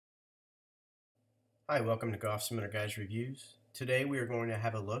Hi, welcome to Golf Simulator Guys Reviews. Today we are going to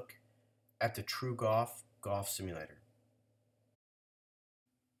have a look at the Trugolf Golf Simulator.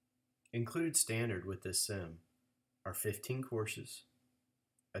 Included standard with this sim are 15 courses,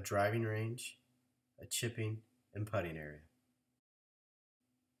 a driving range, a chipping and putting area.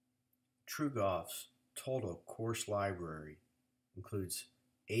 Trugolf's total course library includes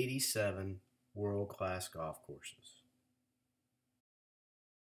 87 world-class golf courses.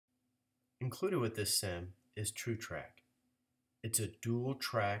 Included with this sim is TruTrack. It's a dual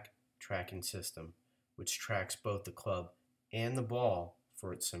track tracking system which tracks both the club and the ball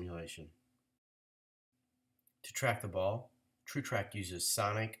for its simulation. To track the ball, TruTrack uses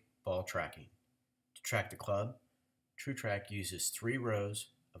sonic ball tracking. To track the club, TruTrack uses 3 rows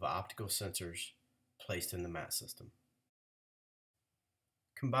of optical sensors placed in the mat system.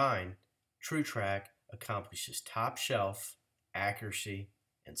 Combined, TruTrack accomplishes top shelf accuracy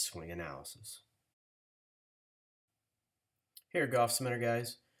and swing analysis. Here at Golf Simulator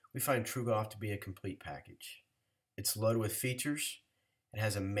Guys, we find Trugolf to be a complete package. It's loaded with features, it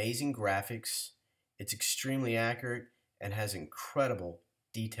has amazing graphics, it's extremely accurate, and has incredible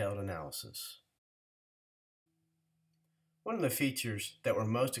detailed analysis. One of the features that we're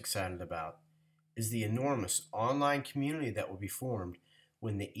most excited about is the enormous online community that will be formed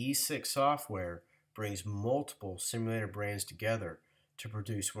when the E6 software brings multiple simulator brands together to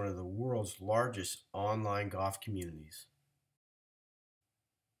produce one of the world's largest online golf communities.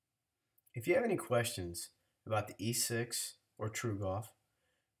 If you have any questions about the E6 or Trugolf,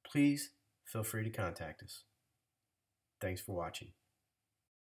 please feel free to contact us. Thanks for watching.